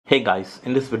Hey guys,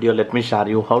 in this video let me share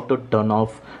you how to turn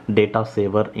off data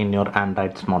saver in your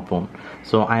Android smartphone.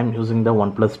 So I am using the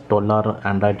OnePlus 12R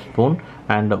Android phone,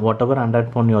 and whatever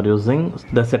Android phone you are using,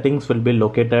 the settings will be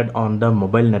located on the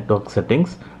mobile network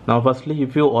settings. Now firstly,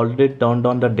 if you already turned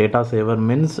on the data saver,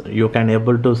 means you can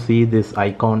able to see this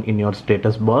icon in your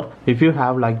status bar. If you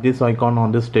have like this icon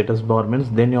on the status bar, means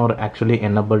then you are actually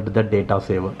enabled the data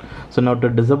saver. So now to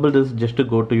disable this, just to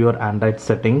go to your Android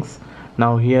settings.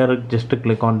 Now here just to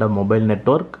click on the mobile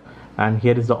network, and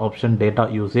here is the option data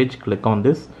usage. Click on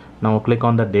this. Now click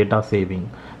on the data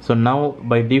saving. So now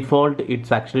by default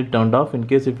it's actually turned off. In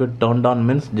case if it turned on,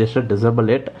 means just to disable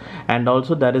it. And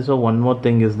also there is a one more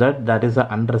thing, is that is a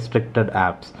unrestricted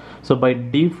apps. So by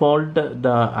default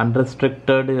the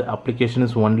unrestricted application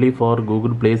is only for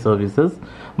Google Play services,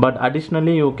 but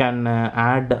additionally you can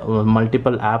add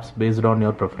multiple apps based on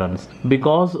your preference,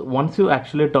 because once you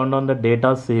actually turned on the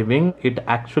data saving, it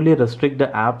actually restrict the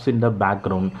apps in the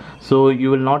background. So you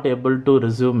will not able to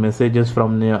receive messages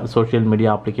from the social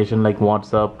media application like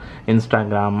WhatsApp,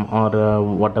 Instagram, or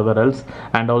whatever else.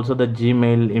 And also the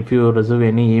Gmail, if you receive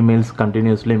any emails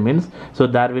continuously, means so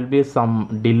there will be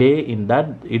some delay in that,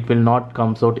 it will not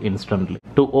comes out instantly.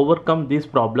 To overcome this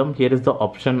problem, here is the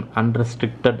option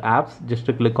unrestricted apps. Just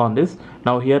to click on this.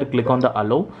 Now here click on the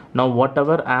allow. Now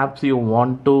whatever apps you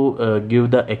want to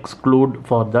give the exclude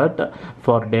for that,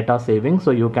 for data saving,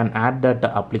 so you can add that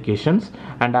applications,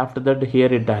 and after that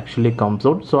here it actually comes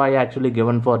out. So I actually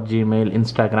given for Gmail,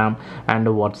 Instagram, and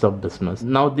WhatsApp business.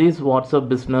 Now this WhatsApp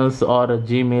business or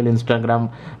Gmail,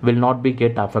 Instagram will not be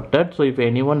get affected. So if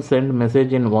anyone send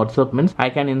message in WhatsApp, means I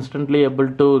can instantly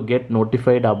able to get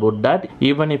notified about that,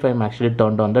 even if I'm actually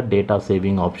turned on the data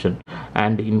saving option.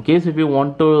 And in case if you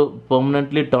want to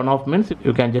permanently turn off, means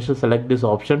you can just select this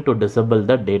option to disable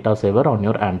the data saver on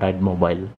your Android mobile.